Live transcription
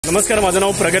नमस्कार, माझं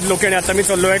नाव प्रगत लोके आणि आता मी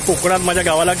चाललो आहे कोकणात माझ्या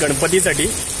गावाला गणपतीसाठी.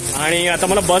 आणि आता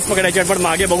मला बस पकडायची आहे, पण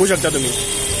मागे बघू शकता तुम्ही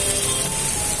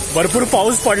भरपूर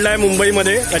पाऊस पडलाय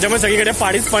मुंबईमध्ये, त्याच्यामुळे सगळीकडे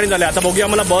पाणीच पाणी झालंय. आता बघूया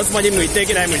मला बस माझी मिळते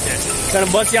की नाही मिळते,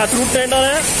 कारण बस याच रूट येणार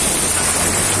आहे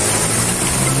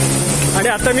आणि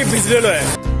आता मी भिजलेलो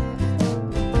आहे.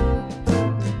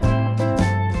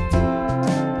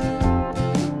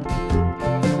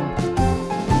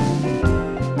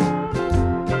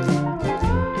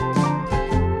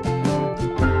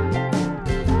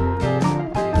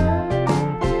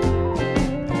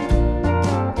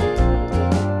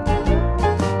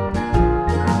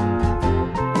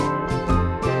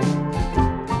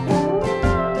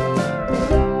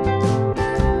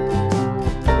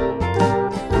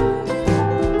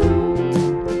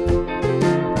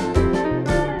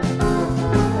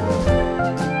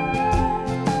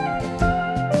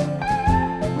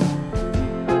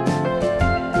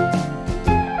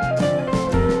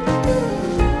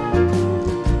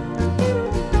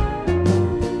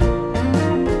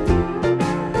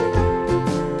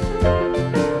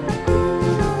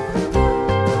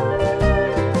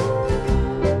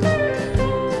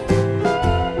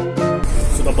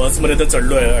 बसमध्ये तर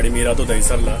चढलो आहे आणि मी राहतो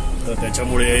दहिसरला, तर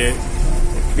त्याच्यामुळे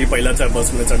मी पहिलाच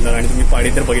बसमध्ये चढणार. आणि तुम्ही पाणी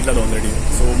तर बघितलं ऑलरेडी.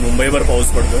 सो मुंबईवर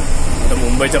पाऊस पडतो. आता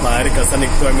मुंबईच्या बाहेर कसा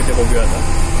निघतोय मी ते बघूया.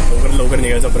 आता लवकर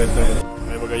निघायचा प्रयत्न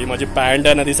करतो. बघा, ही माझी पॅन्ट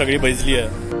आहे ना, ती सगळी भिजली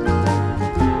आहे.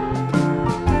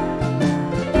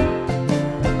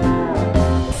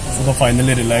 सो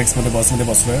फायनली रिलॅक्स मध्ये बसमध्ये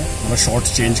बसलोय. मला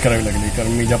शॉर्ट्स चेंज करावी लागली,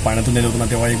 कारण मी ज्या पाण्यातून येत होतो ना,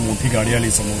 तेव्हा एक मोठी गाडी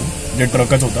आली समोर, जे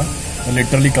ट्रकच होता.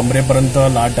 लिटरली कमरेपर्यंत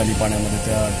लाट आली पाण्यामध्ये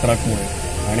त्या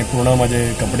ट्रकमुळे आणि पूर्ण माझे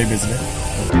कपडे भिजले.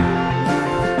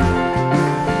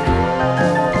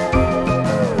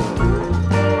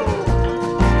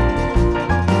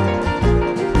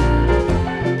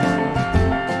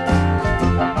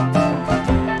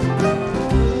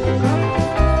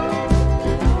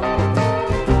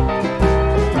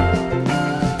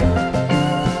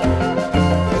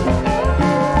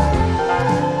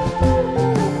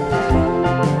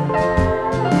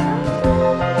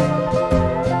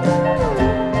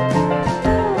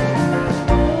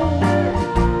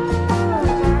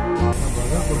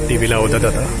 टीव्हीला होतात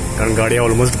आता, कारण गाडी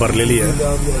ऑलमोस्ट भरलेली आहे.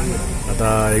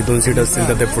 आता 1-2 सीट असतील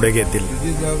तर ते पुढे घेतील.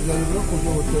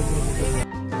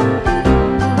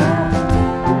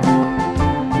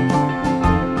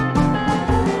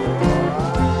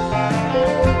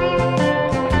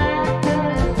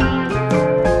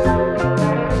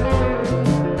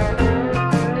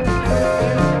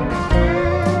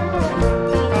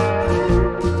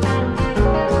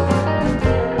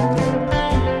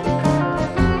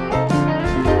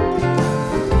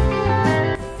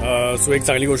 सो एक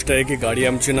चांगली गोष्ट आहे की गाडी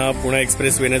आमची ना पुणे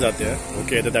एक्सप्रेस वेने जाते.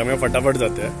 ओके, तर त्यामुळे फटाफट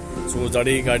जाते. सो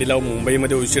गाडीला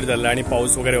मुंबईमध्ये उशीर झाला आणि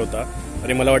पाऊस वगैरे होता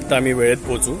आणि मला वाटतं आम्ही वेळेत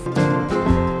पोहोचू.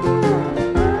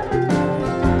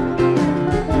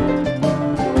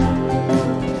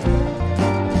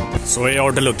 सो हे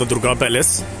हॉटेल होतं दुर्गा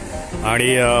पॅलेस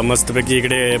आणि मस्तपैकी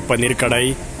इकडे पनीर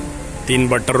कढाई, 3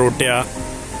 बटर रोट्या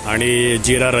आणि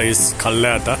जिरा राईस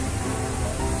खाल्लाय आता.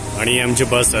 आणि आमची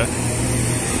बस आहे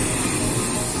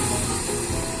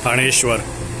ठाणेश्वर.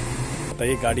 आता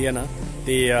ही गाडी आहे ना,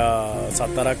 ती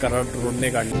सातारा कराड रोडने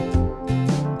काढली.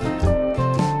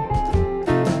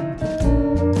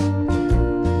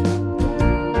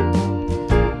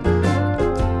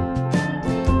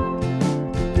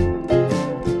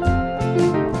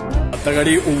 आता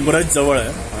गाडी उंबरच जवळ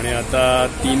आहे आणि आता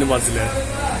 3 वाजले.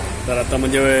 तर आता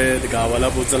म्हणजे गावाला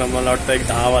पोहोचायला मला वाटतं एक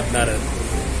 10 वाजणार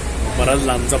आहे. बराच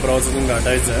लांबचा प्रवास अजून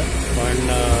गाठायचा आहे, पण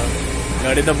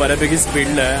गाडी तर बऱ्यापैकी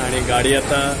स्पीडला आहे आणि गाडी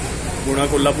आता पुणे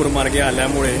कोल्हापूर मार्गे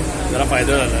आल्यामुळे जरा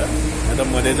फायदा झाला. आता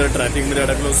मध्ये जर ट्रॅफिकमध्ये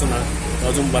अडकलो असतो ना, तर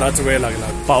अजून बराच वेळ लागला.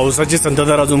 पावसाची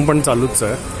संततधार अजून पण चालूच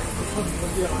आहे,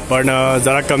 पण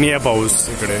जरा कमी आहे पाऊस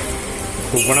इकडे.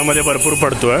 कोकणामध्ये भरपूर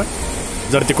पडतोय.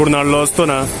 जर तिकडून आलो असतो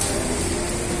ना,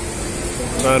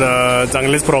 तर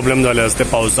चांगलेच प्रॉब्लेम झाले असते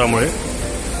पावसामुळे,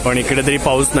 पण इकडे तरी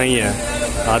पाऊस नाही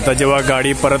आहे. आता जेव्हा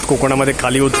गाडी परत कोकणामध्ये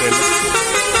खाली उतरेल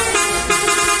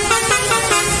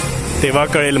तेव्हा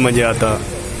कळेल म्हणजे आता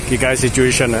की काय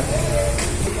सिच्युएशन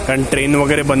आहे. कारण ट्रेन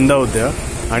वगैरे बंद होत्या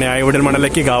आणि आई वडील म्हणाले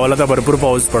की गावाला तर भरपूर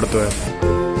पाऊस पडतोय.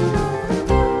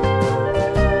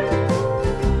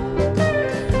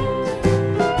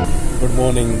 Good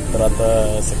morning. तर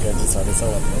आता सकाळचे 6:30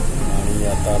 वाजले आणि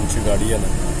आता आमची गाडी आहे ना,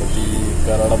 तर ती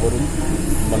कराडावरून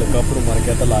मलकापूर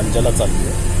मार्गे आता लांजाला चालली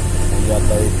आहे. म्हणजे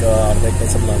आता एक अर्धा 1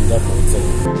 तासात लांजा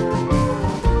पोहोचेल.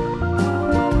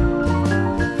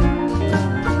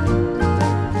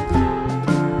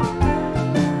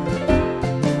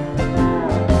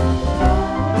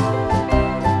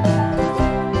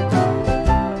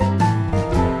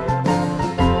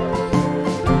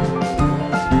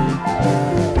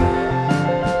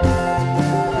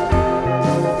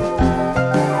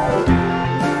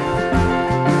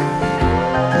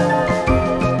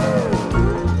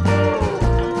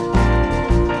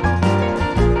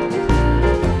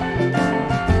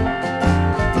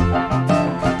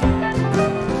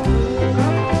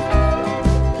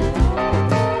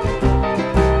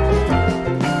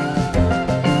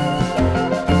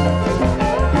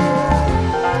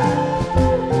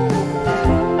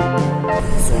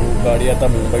 गाडी आता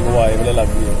मुंबई गोवा हायवेला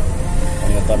लागली आहे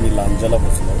आणि आता आम्ही लांजाला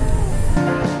पोहोचलो.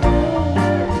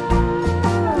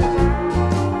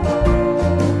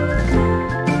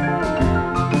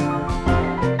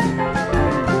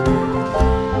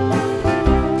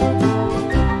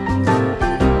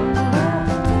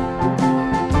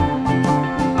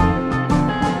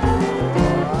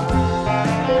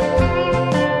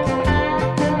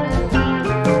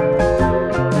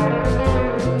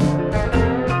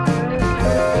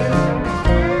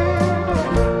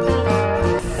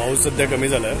 सध्या कमी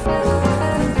झालाय.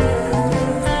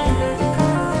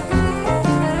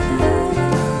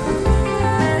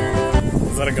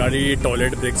 जरा गाडी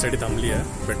टॉयलेट ब्रेक साठी थांबली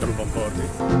आहे पेट्रोल पंपावरती.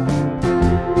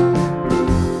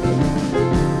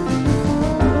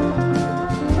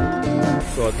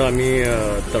 तो आता आम्ही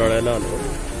तळायला आलो.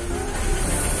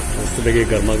 मस्तपैकी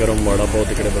गरमागरम वडापाव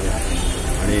तिकडे बघा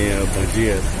आणि भजी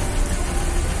आहेत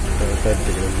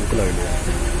तिकडे. भूक लागली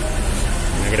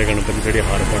आहे. इकडे गणपतीसाठी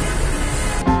हार पण.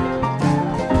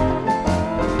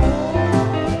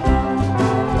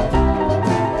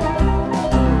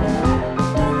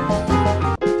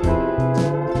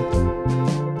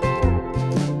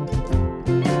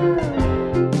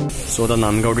 सो आता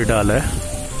नांदगाव तिथे आलाय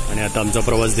आणि आता आमचा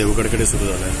प्रवास देवगडकडे सुरू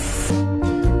झालाय.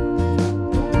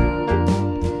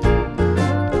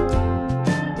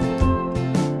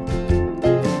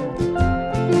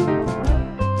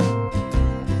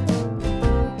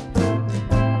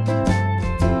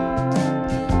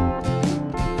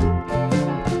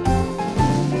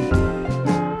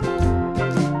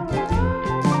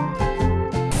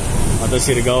 आता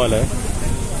शिरगाव आलाय.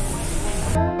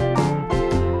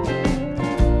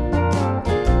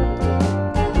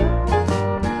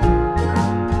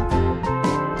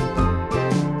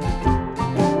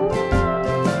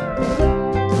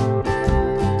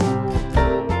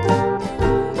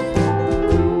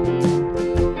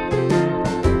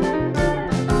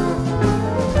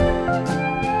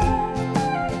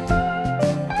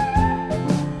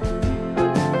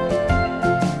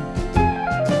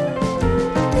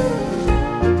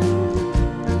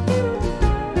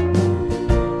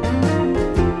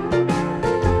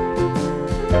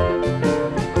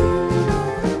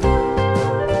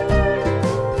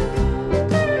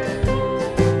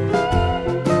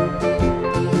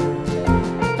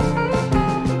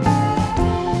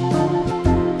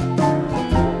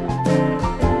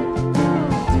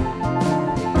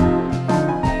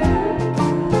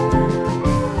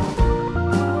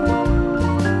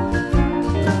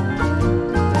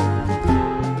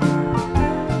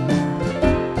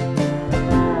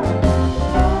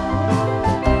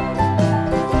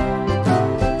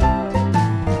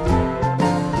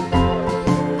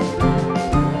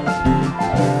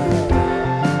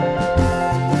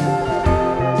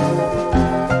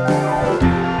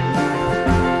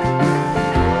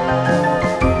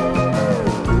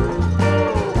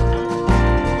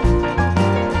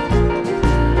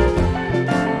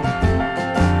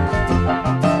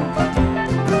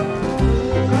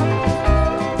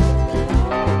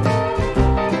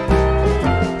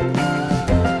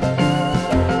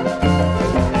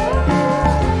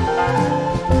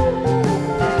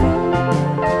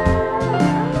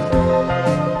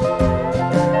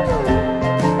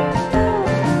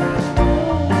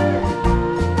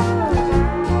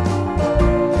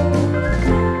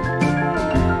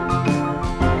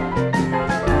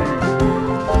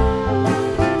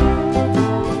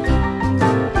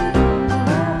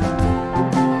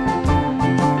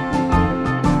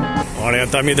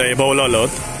 आता आम्ही दहीभाऊला आलो आहोत.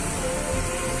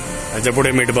 याच्या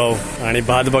पुढे मीठभाव आणि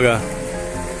भात बघा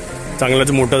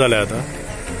चांगलाच मोठं झालंय आता.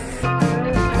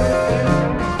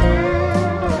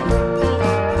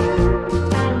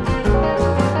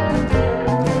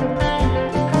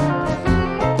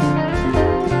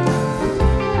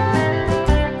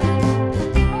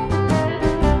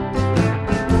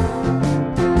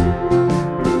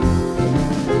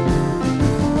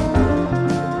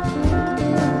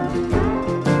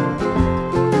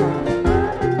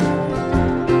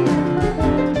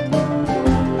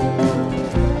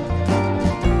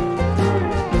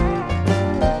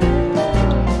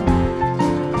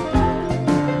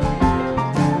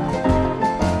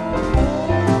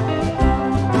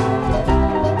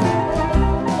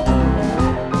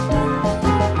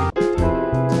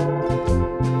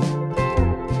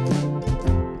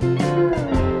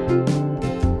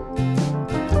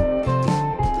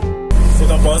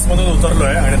 बसमधून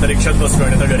उतरलोय आणि आता रिक्षात बसलोय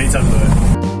आणि आता घरी चाललोय.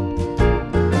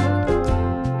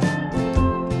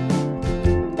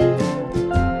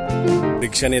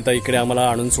 रिक्षाने आता इकडे आम्हाला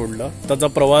आणून सोडलं. त्याचा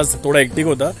प्रवास थोडा हेक्टिक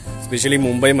होता, स्पेशली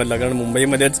मुंबईमधला, कारण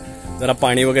मुंबईमध्येच जरा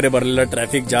पाणी वगैरे भरलेलं,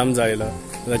 ट्रॅफिक जाम झालेलं.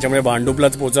 त्याच्यामुळे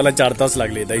भांडुपलाच पोहोचायला 4 तास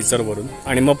लागले दहिसरवरून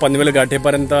आणि मग पनवेल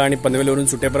गाठेपर्यंत आणि पनवेलवरून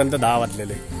सुटेपर्यंत 10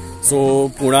 वाजलेले. सो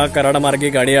पुणा कराड मार्गे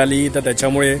गाडी आली तर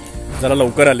त्याच्यामुळे जरा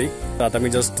लवकर आली. तर आता मी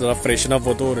जस्ट फ्रेशन अप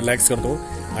होतो, रिलॅक्स करतो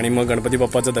आणि मग गणपती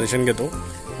बाप्पाचं दर्शन घेतो.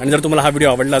 आणि जर तुम्हाला हा व्हिडिओ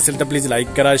आवडला असेल तर प्लीज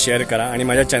लाईक करा, शेअर करा आणि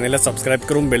माझ्या चॅनलला सबस्क्राईब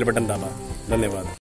करून बेल बटन दाबा. धन्यवाद.